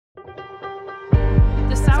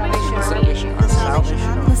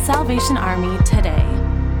the Salvation Army today.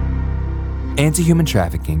 Anti-human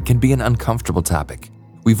trafficking can be an uncomfortable topic.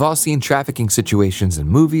 We've all seen trafficking situations in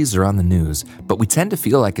movies or on the news, but we tend to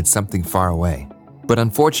feel like it's something far away. But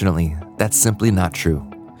unfortunately, that's simply not true.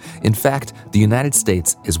 In fact, the United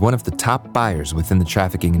States is one of the top buyers within the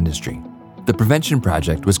trafficking industry. The Prevention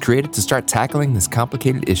Project was created to start tackling this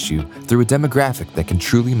complicated issue through a demographic that can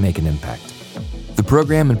truly make an impact. The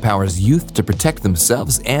program empowers youth to protect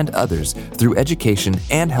themselves and others through education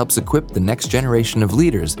and helps equip the next generation of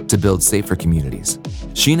leaders to build safer communities.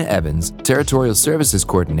 Sheena Evans, Territorial Services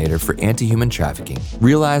Coordinator for Anti-Human Trafficking,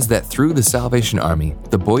 realized that through the Salvation Army,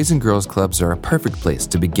 the Boys and Girls Clubs are a perfect place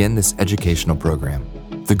to begin this educational program.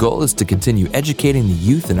 The goal is to continue educating the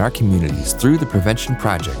youth in our communities through the Prevention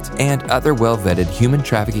Project and other well-vetted human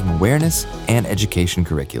trafficking awareness and education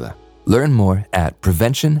curricula. Learn more at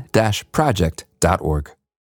prevention-project.org.